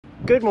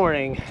Good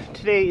morning.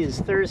 Today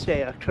is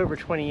Thursday, October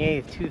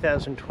 28th,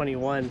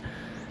 2021,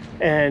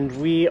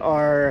 and we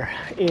are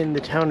in the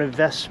town of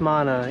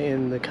Vestmanna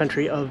in the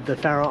country of the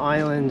Faroe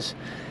Islands,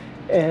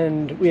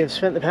 and we have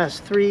spent the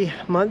past 3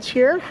 months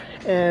here,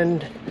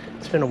 and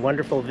it's been a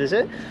wonderful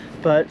visit,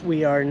 but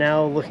we are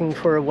now looking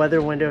for a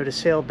weather window to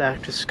sail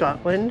back to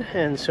Scotland,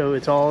 and so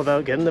it's all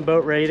about getting the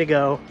boat ready to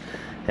go.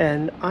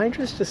 And I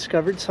just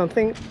discovered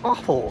something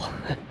awful.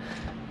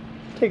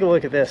 Take a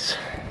look at this.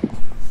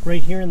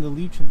 Right here in the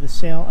leech of the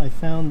sail, I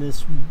found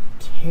this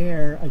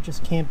tear. I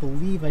just can't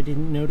believe I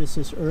didn't notice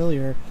this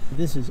earlier.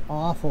 This is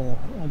awful.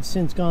 I've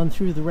since gone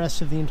through the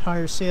rest of the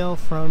entire sail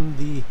from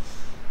the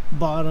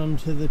bottom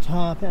to the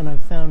top, and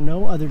I've found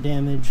no other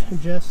damage,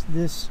 just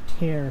this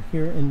tear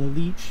here in the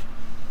leech.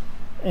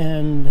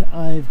 And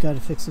I've got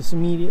to fix this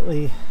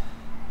immediately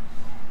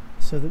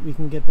so that we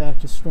can get back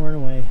to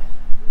Stornoway.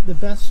 The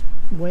best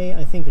way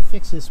I think to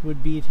fix this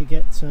would be to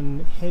get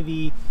some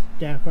heavy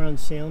Dacron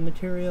sail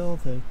material,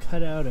 to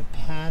cut out a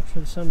patch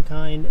of some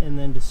kind and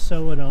then to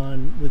sew it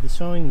on with a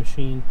sewing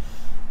machine.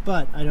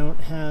 But I don't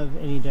have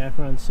any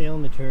Dacron sail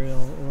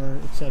material or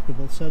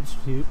acceptable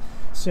substitute,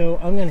 so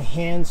I'm going to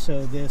hand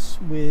sew this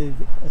with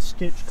a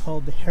stitch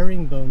called the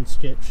herringbone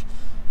stitch,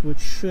 which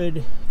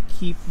should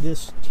keep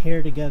this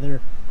tear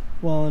together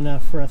well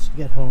enough for us to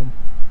get home.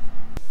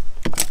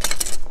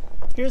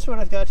 Here's what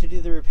I've got to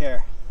do the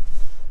repair.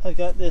 I've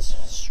got this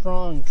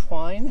strong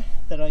twine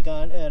that I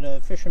got at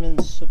a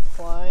fisherman's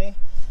supply.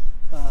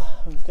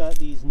 We've got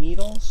these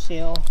needles,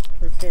 sail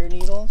repair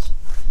needles.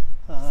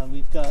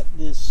 We've got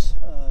this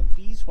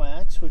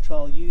beeswax, which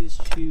I'll use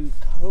to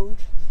coat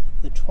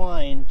the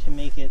twine to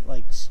make it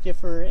like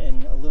stiffer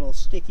and a little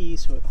sticky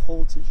so it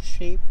holds its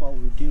shape while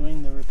we're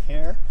doing the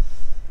repair.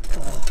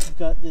 I've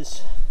got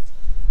this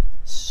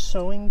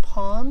sewing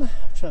palm,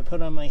 which I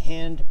put on my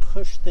hand to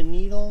push the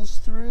needles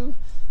through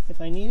if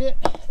I need it,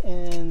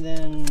 and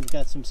then we've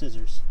got some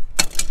scissors.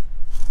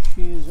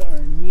 Choose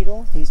our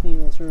needle. These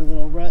needles are a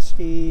little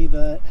rusty,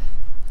 but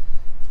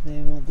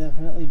they will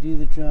definitely do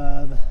the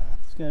job.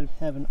 It's got to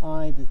have an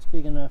eye that's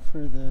big enough for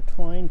the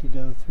twine to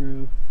go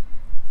through.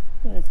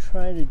 I'm going to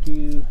try to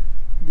do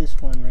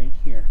this one right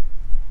here.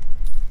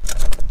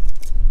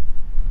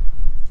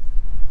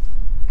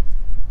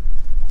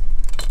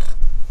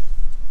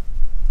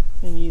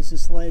 And use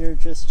this lighter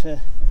just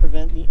to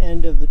prevent the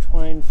end of the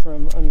twine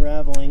from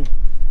unraveling.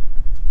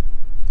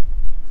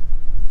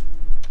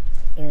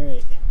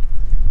 Alright,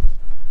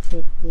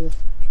 put the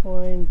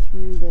twine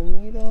through the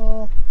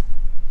needle.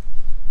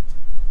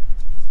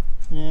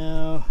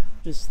 Now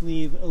just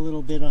leave a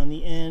little bit on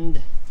the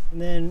end,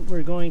 and then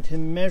we're going to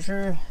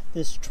measure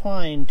this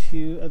twine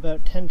to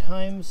about 10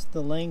 times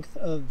the length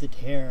of the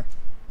tear.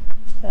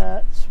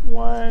 That's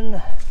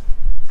 1,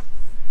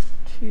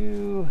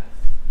 2,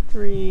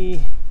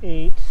 3,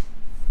 8,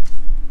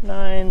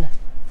 9,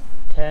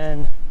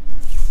 10.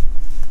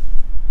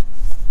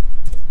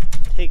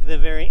 Take the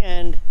very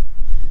end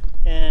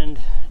and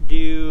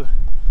do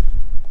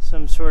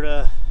some sort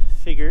of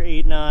figure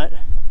 8 knot.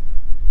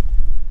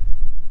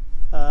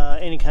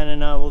 Any kind of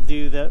knot will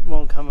do that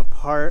won't come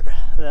apart,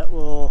 that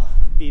will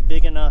be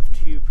big enough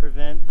to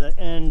prevent the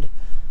end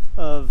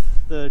of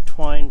the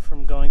twine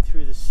from going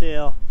through the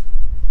sail.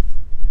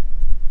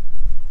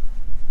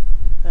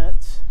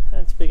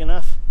 That's big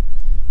enough.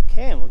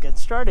 Okay, and we'll get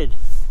started.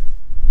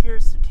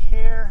 Here's the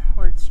tear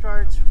where it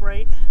starts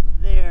right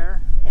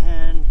there,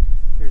 and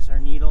here's our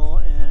needle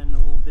and a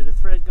little bit of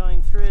thread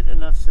going through it,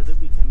 enough so that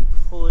we can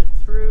pull it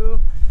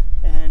through.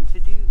 And to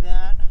do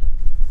that,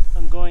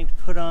 I'm going to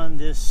put on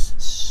this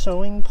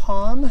sewing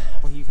palm.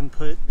 You can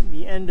put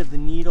the end of the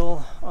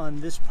needle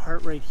on this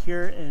part right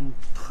here and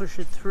push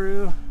it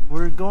through.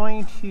 We're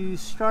going to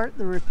start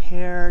the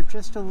repair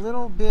just a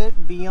little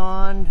bit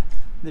beyond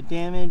the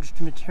damaged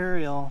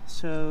material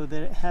so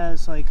that it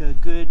has like a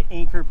good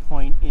anchor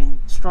point in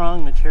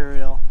strong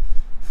material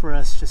for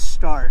us to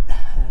start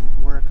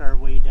and work our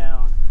way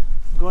down.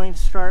 I'm going to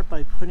start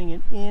by putting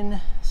it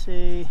in,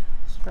 say,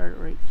 start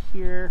right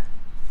here.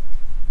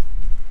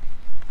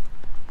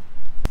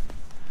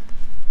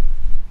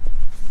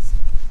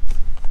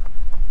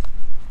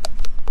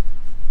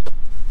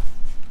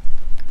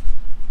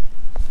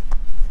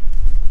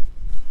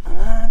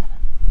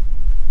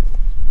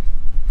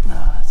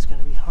 It's going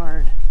to be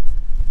hard.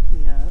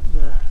 Yeah,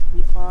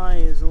 the eye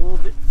is a little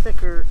bit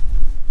thicker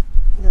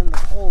than the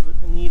hole that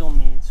the needle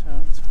made, so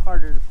it's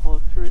harder to pull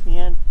it through at the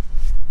end.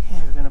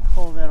 Okay, we're going to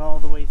pull that all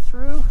the way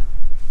through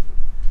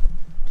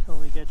until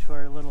we get to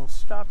our little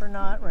stopper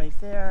knot right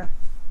there,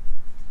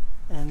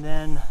 and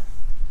then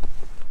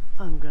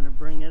I'm going to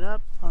bring it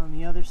up on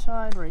the other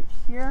side right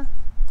here.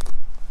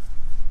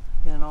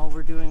 Again, all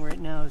we're doing right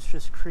now is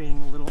just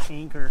creating a little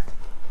anchor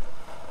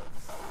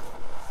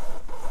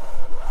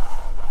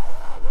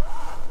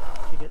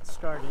to get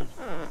started.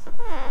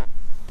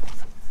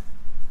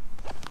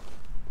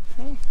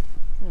 Okay,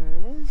 there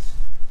it is.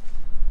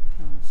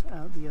 Comes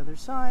out the other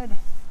side.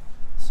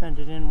 Send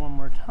it in one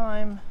more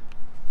time.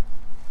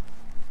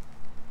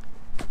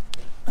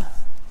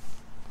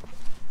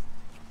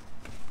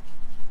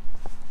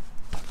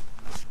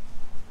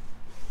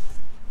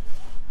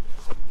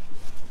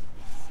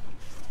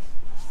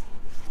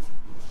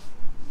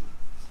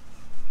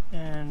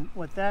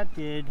 what that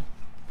did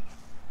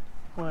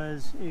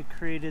was it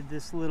created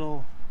this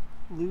little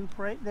loop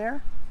right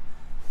there.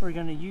 We're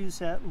going to use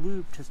that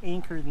loop to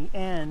anchor the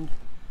end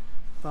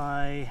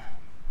by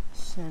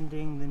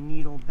sending the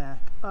needle back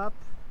up.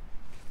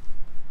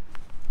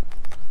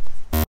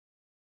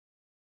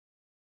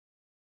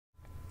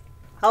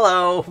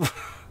 Hello!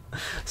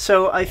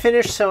 So I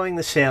finished sewing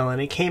the sail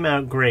and it came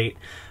out great,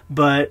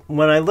 but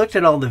when I looked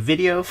at all the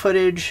video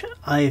footage,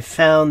 I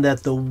found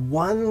that the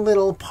one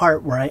little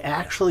part where I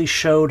actually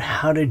showed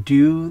how to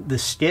do the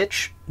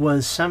stitch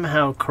was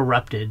somehow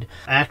corrupted.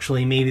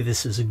 Actually, maybe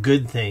this is a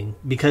good thing,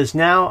 because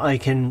now I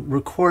can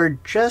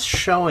record just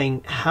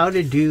showing how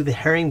to do the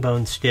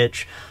herringbone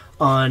stitch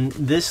on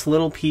this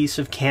little piece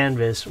of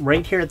canvas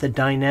right here at the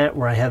dinette,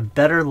 where I have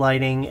better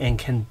lighting and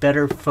can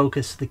better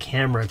focus the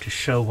camera to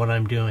show what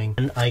I'm doing.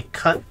 And I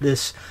cut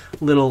this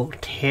little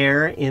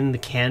tear in the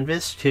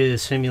canvas to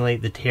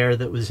simulate the tear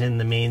that was in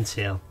the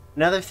mainsail.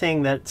 Another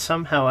thing that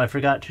somehow I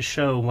forgot to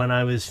show when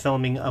I was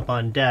filming up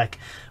on deck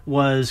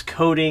was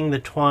coating the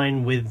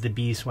twine with the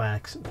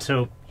beeswax.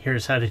 So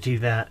here's how to do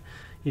that.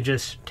 You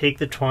just take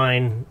the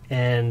twine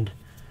and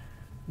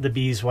the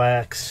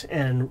beeswax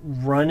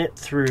and run it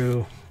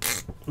through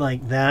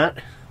like that,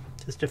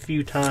 just a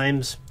few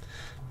times.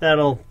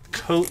 That'll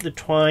coat the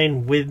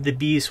twine with the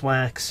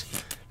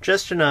beeswax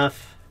just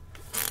enough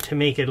to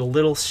make it a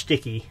little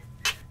sticky.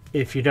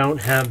 If you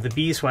don't have the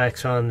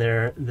beeswax on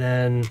there,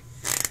 then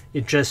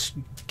it just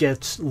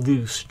gets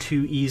loose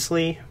too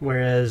easily,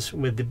 whereas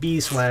with the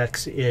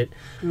beeswax it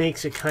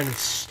makes it kind of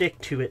stick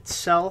to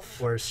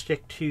itself or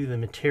stick to the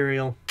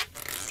material.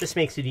 Just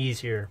makes it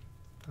easier,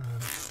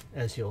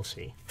 as you'll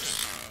see.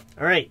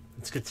 Alright,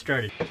 let's get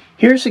started.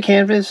 Here's the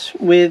canvas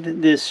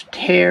with this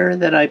tear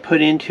that I put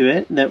into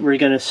it that we're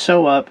going to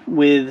sew up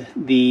with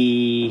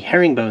the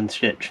herringbone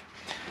stitch.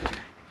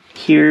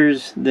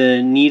 Here's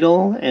the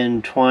needle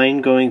and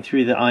twine going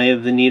through the eye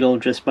of the needle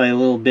just by a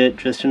little bit,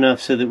 just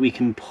enough so that we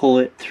can pull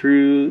it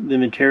through the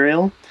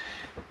material.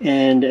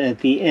 And at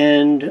the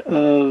end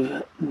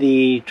of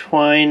the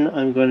twine,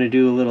 I'm going to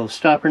do a little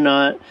stopper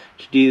knot.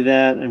 To do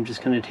that, I'm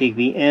just going to take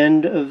the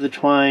end of the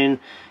twine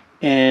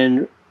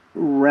and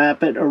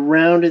wrap it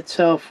around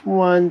itself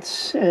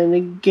once and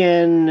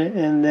again,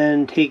 and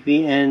then take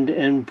the end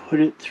and put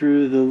it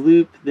through the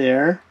loop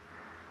there,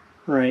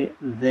 right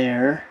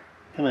there.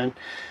 Come on.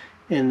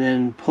 And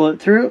then pull it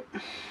through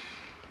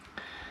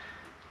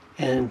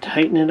and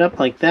tighten it up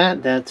like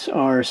that. That's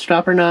our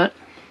stopper knot.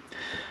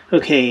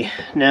 Okay,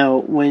 now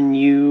when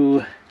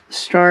you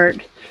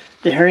start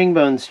the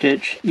herringbone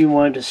stitch, you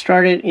want to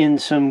start it in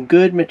some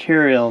good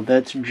material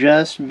that's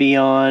just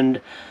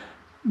beyond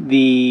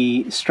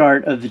the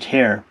start of the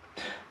tear.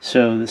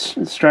 So the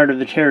start of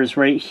the tear is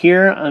right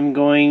here. I'm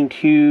going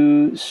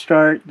to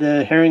start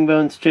the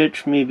herringbone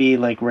stitch maybe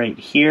like right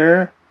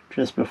here,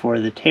 just before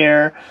the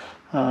tear.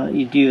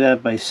 You do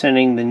that by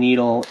sending the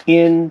needle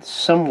in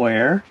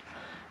somewhere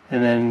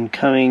and then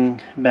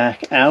coming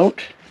back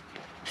out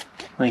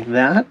like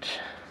that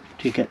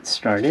to get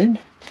started.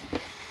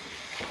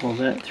 Pull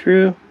that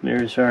through.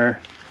 There's our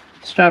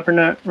stopper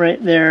knot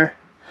right there.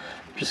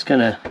 I'm just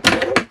gonna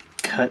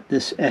cut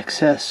this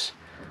excess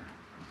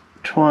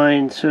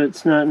twine so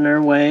it's not in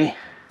our way.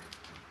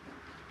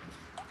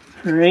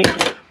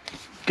 Alright,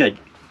 good.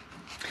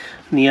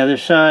 On the other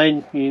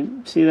side,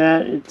 you see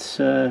that? It's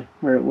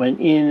where it went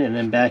in and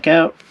then back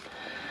out.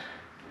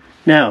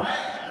 Now,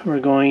 we're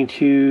going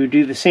to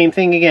do the same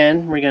thing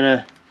again. We're going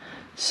to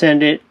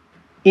send it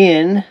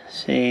in,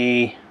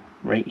 say,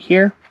 right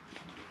here.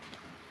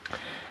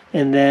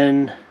 And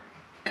then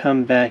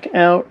come back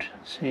out,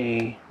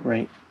 say,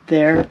 right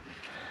there.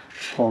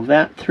 Pull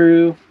that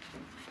through.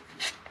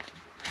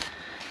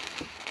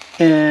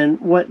 And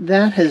what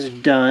that has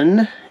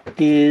done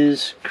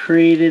is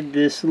created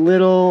this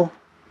little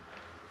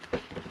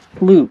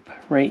loop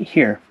right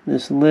here.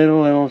 This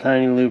little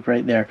tiny loop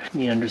right there.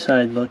 The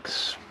underside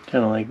looks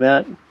kind of like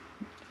that.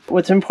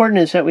 What's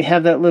important is that we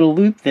have that little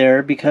loop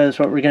there, because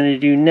what we're going to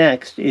do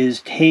next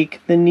is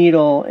take the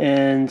needle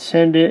and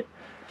send it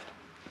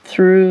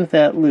through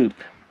that loop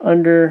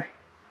under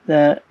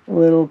that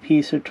little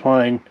piece of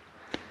twine.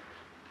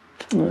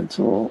 Let's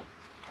pull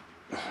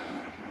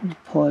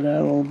it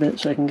out a little bit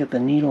so I can get the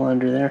needle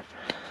under there.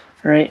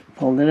 Alright,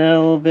 pulled it out a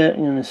little bit.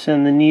 I'm going to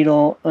send the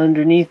needle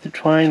underneath the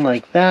twine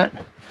like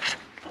that.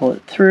 Pull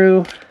it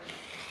through.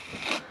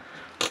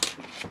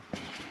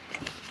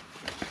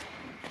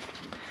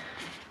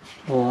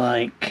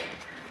 Like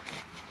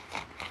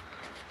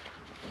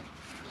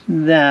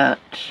that.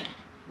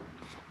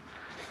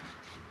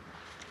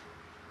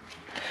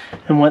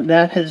 And what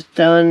that has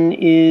done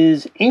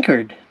is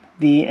anchored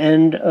the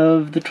end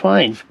of the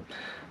twine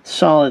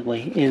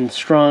solidly in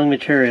strong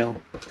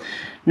material.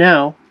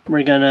 Now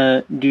we're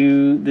gonna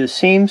do the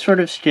same sort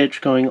of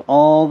stitch going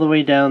all the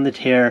way down the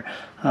tear,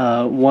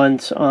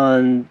 once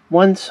on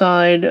one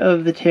side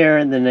of the tear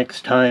and the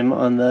next time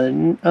on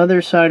the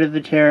other side of the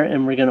tear,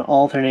 and we're gonna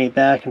alternate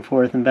back and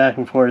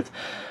forth,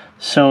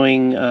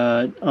 sewing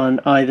on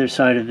either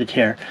side of the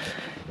tear.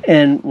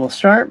 And we'll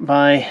start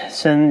by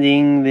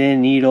sending the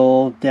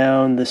needle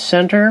down the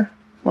center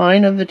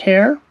line of the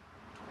tear,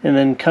 and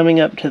then coming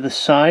up to the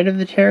side of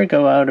the tear,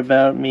 go out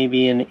about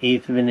maybe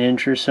 1/8 of an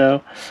inch or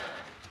so.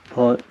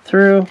 Pull it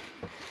through,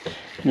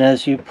 and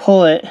as you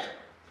pull it,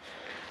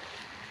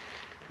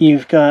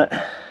 you've got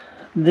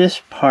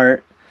this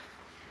part,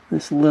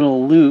 this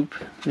little loop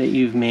that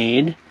you've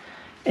made,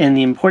 and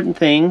the important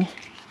thing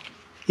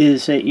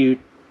is that you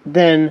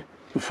then,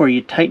 before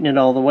you tighten it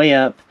all the way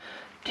up,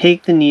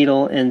 take the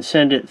needle and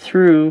send it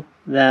through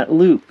that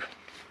loop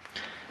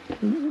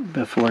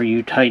before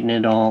you tighten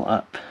it all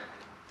up.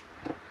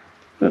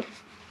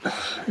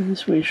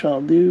 This we shall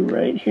do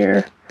right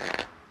here.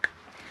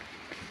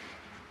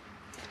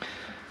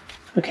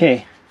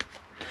 Okay,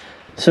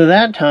 so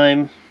that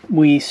time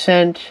we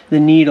sent the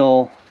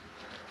needle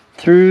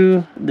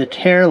through the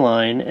tear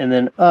line and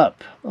then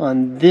up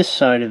on this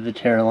side of the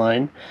tear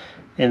line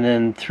and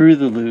then through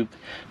the loop.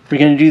 We're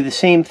going to do the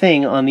same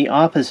thing on the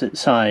opposite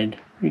side.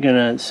 We're going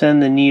to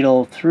send the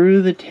needle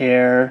through the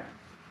tear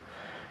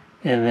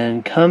and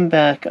then come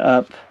back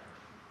up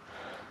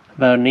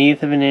about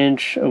 1/8 of an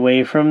inch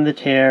away from the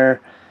tear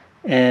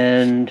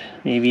and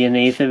maybe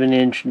 1/8 of an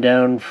inch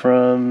down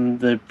from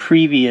the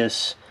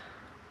previous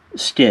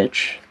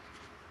stitch.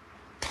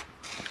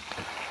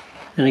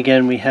 And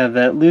again, we have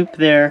that loop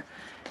there,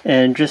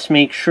 and just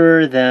make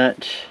sure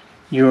that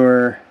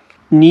your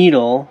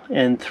needle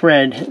and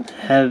thread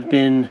have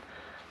been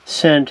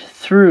sent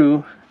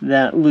through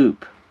that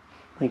loop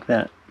like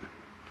that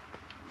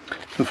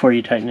before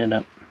you tighten it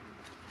up.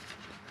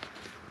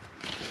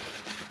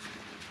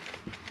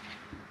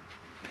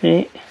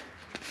 Okay.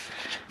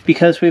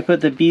 Because we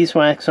put the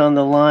beeswax on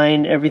the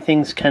line,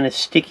 everything's kind of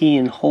sticky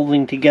and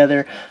holding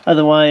together.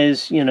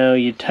 Otherwise, you know,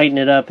 you tighten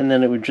it up and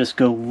then it would just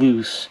go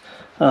loose.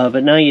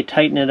 But now you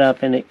tighten it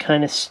up and it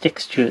kind of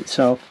sticks to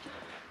itself,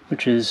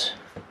 which is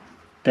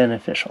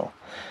beneficial.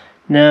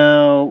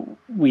 Now,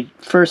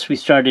 first we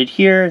started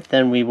here,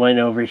 then we went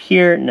over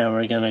here. Now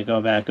we're going to go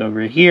back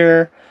over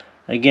here.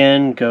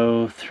 Again,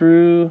 go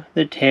through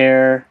the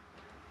tear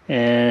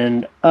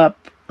and up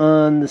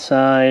on the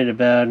side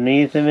about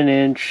 1/8 of an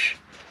inch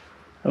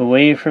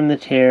away from the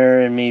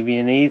tear and maybe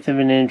 1/8 of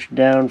an inch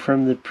down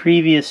from the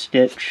previous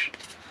stitch,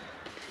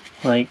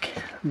 like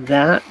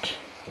that.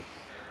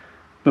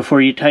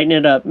 Before you tighten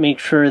it up, make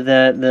sure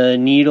that the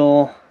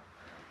needle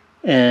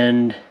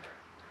and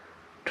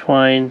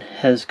twine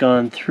has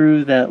gone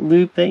through that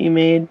loop that you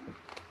made.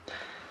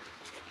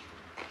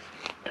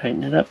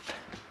 Tighten it up.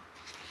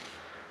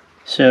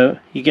 So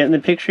you get in the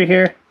picture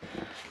here.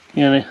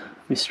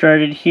 We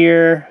started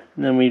here,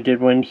 and then we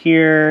did one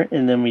here,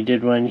 and then we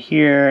did one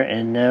here,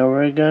 and now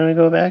we're gonna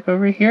go back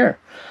over here.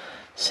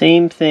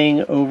 Same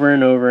thing over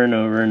and over and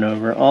over and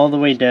over, all the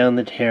way down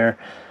the tear,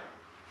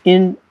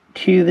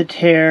 into the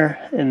tear,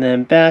 and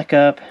then back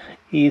up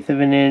 1/8 of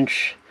an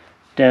inch,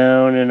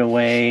 down and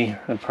away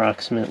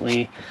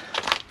approximately.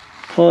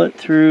 Pull it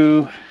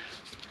through,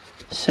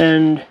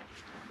 send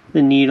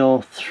the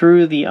needle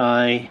through the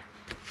eye,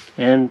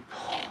 and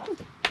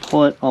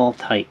pull it all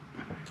tight.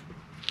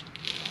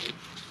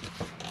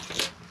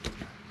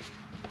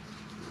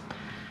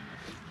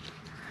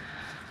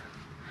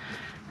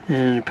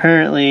 And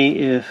apparently,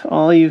 if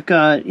all you've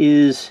got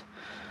is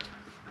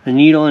a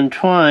needle and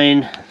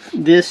twine,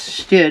 this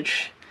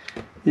stitch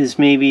is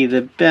maybe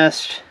the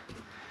best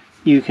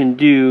you can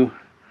do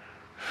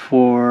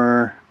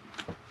for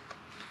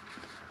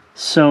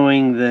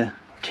sewing the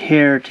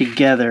tear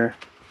together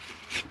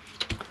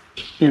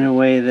in a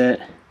way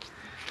that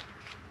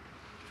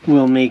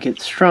will make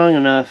it strong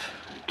enough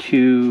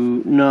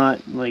to not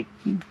like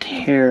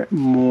tear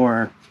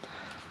more.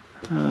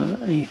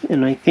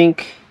 And I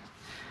think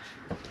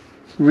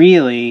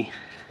really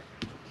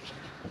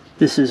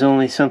this is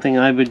only something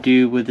I would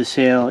do with the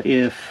sail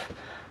if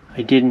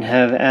I didn't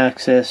have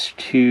access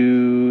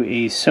to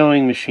a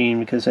sewing machine,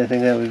 because I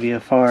think that would be a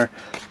far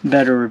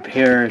better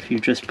repair if you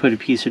just put a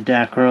piece of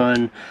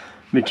Dacron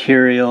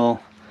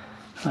material,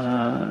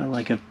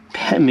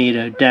 made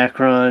a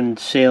Dacron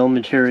sail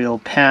material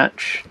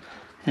patch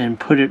and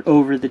put it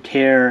over the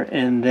tear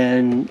and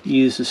then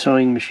use the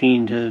sewing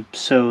machine to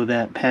sew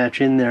that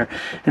patch in there.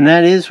 And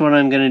that is what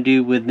I'm going to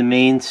do with the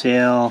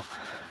mainsail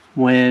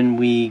when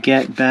we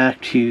get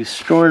back to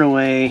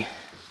Stornoway,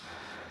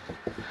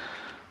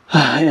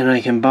 and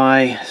I can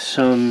buy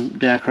some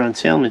Dacron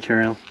sail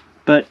material.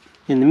 But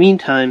in the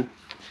meantime,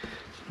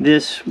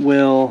 this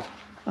will,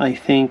 I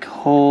think,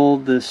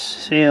 hold the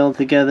sail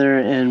together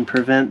and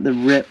prevent the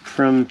rip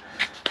from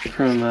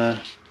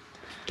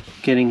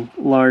getting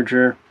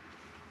larger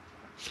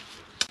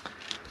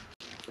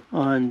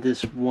on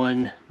this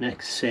one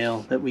next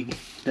sail that we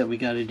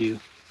got to do.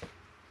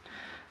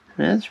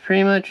 And that's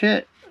pretty much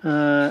it.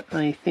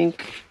 I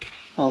think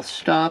I'll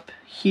stop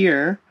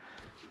here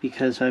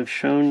because I've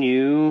shown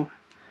you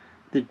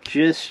the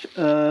gist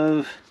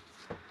of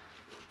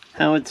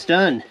how it's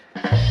done.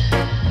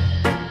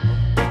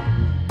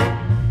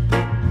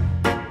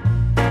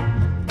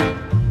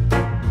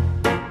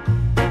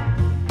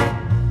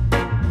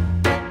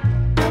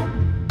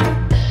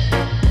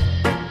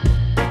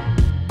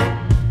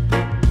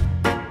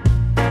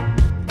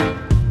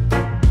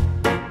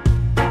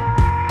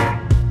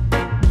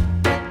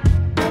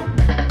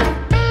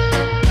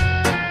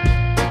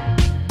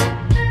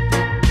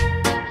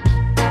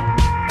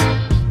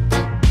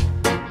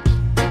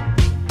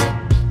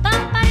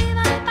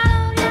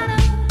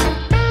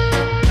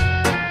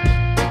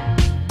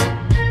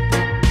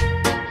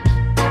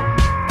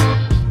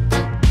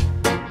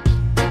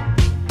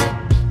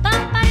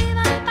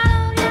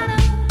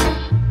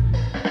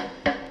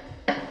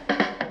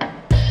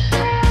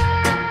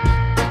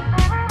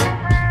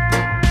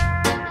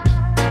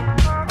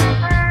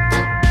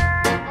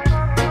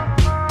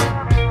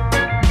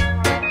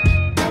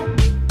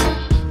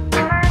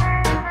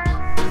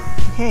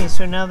 Okay,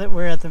 so now that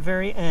we're at the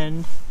very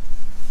end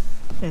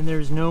and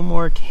there's no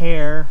more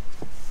tear,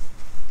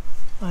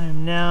 I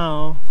am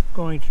now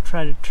going to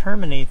try to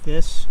terminate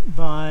this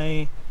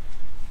by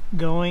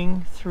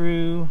going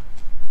through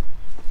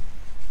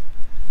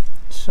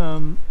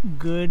some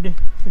good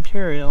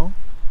material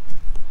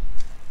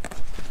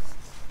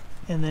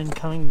and then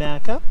coming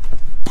back up.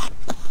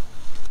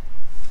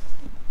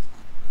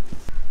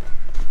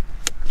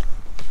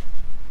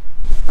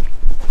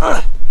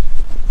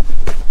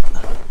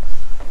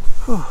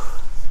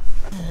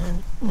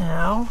 And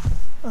now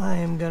I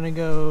am going to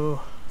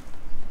go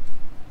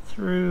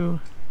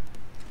through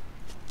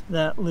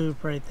that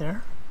loop right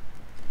there.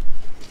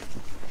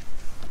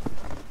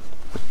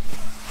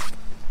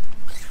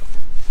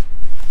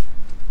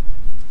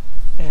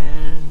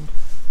 And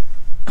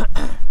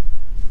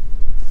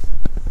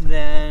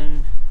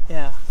then,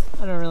 yeah,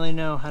 I don't really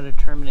know how to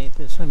terminate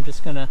this. I'm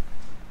just going to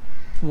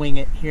wing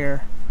it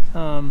here.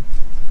 I'm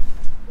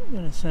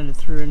going to send it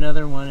through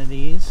another one of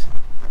these.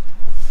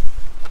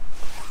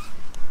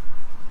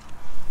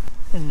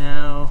 And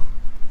now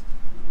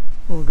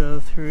we'll go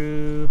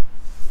through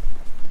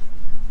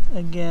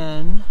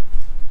again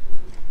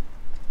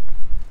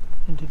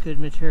into good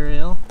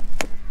material.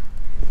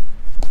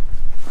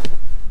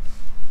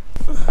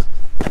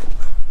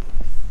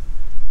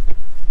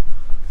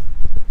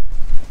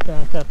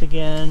 Back up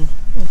again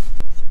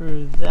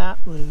through that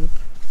loop.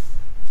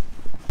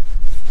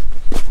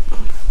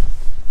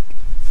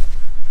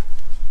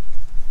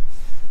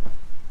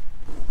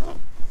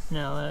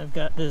 Now that I've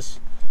got this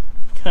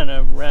kind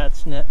of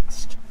rat's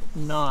nest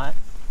knot,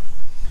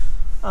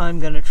 I'm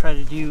going to try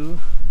to do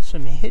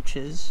some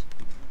hitches.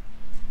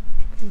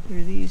 Go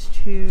through these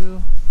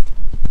two,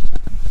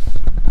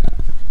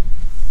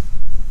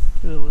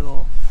 do a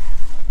little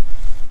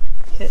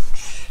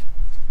hitch,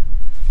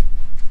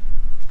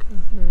 go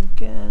through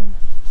again.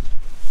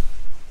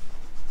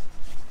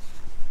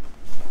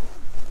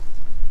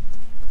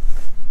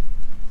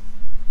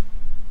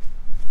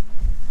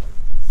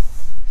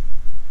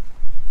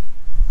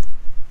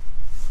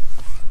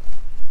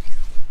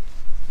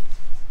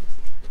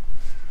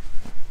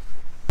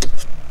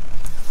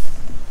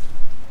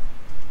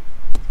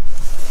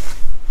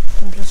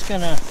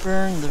 Gonna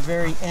burn the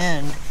very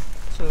end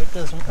so it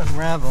doesn't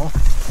unravel.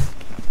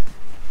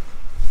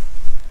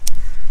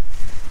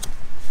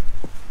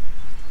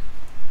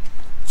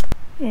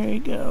 There you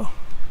go.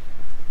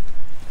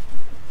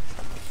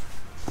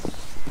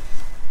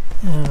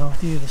 And I'll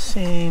do the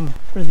same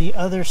for the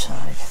other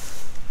side.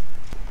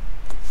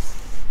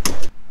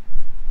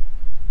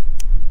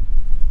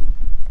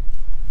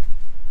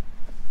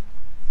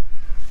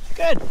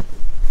 Good.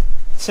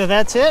 So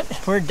that's it.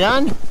 We're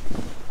done.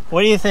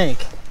 What do you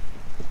think?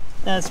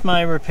 That's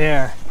my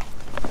repair.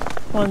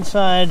 One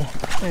side,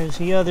 there's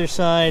the other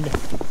side.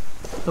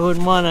 I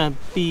wouldn't want to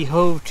be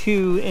hove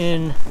to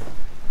in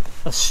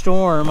a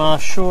storm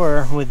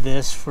offshore with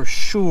this for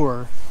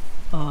sure.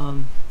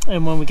 And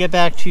when we get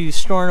back to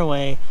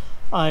Stornoway,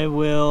 I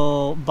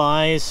will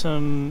buy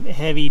some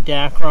heavy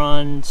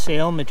Dacron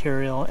sail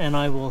material and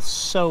I will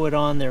sew it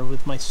on there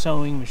with my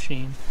sewing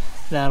machine.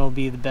 That'll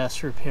be the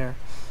best repair.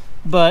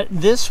 But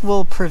this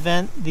will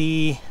prevent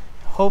the,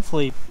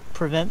 hopefully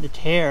prevent the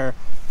tear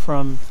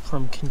from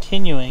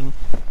continuing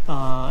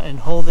and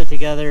hold it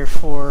together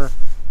for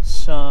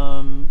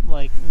some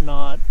like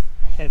not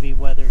heavy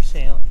weather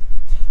sailing.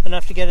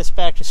 Enough to get us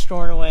back to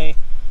Stornoway.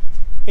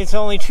 It's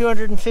only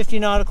 250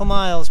 nautical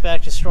miles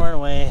back to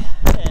Stornoway,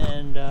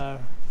 and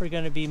we're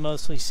going to be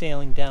mostly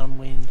sailing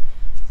downwind,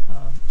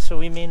 so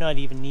we may not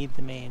even need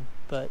the main,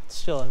 but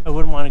still I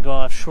wouldn't want to go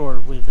offshore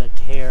with a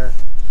tear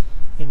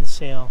in the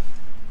sail.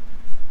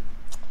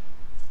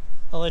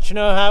 I'll let you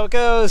know how it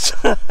goes.